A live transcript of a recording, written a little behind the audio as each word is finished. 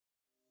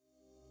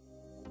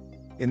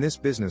In this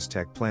Business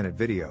Tech Planet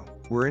video,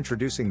 we're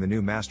introducing the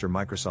new Master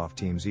Microsoft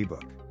Teams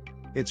ebook.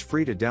 It's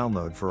free to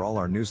download for all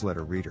our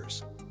newsletter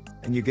readers.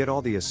 And you get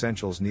all the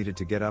essentials needed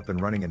to get up and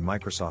running in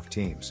Microsoft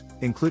Teams,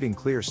 including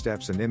clear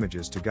steps and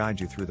images to guide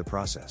you through the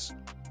process.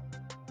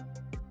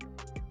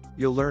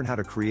 You'll learn how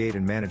to create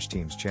and manage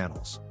Teams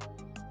channels,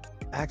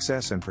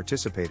 access and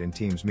participate in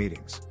Teams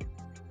meetings.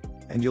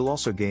 And you'll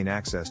also gain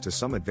access to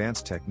some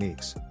advanced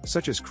techniques,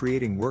 such as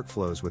creating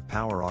workflows with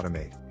Power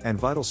Automate, and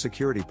vital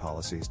security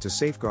policies to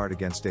safeguard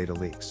against data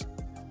leaks.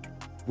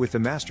 With the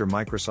Master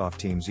Microsoft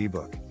Teams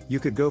ebook, you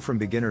could go from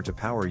beginner to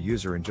power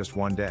user in just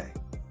one day.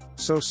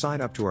 So sign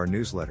up to our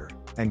newsletter,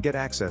 and get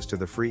access to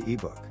the free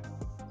ebook.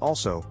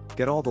 Also,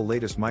 get all the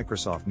latest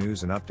Microsoft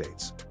news and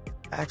updates,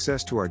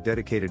 access to our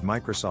dedicated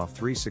Microsoft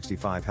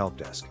 365 help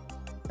desk,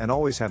 and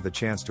always have the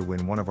chance to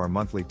win one of our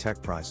monthly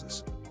tech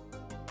prizes.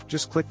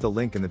 Just click the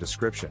link in the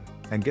description,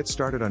 and get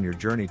started on your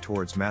journey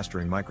towards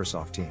mastering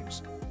Microsoft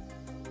Teams.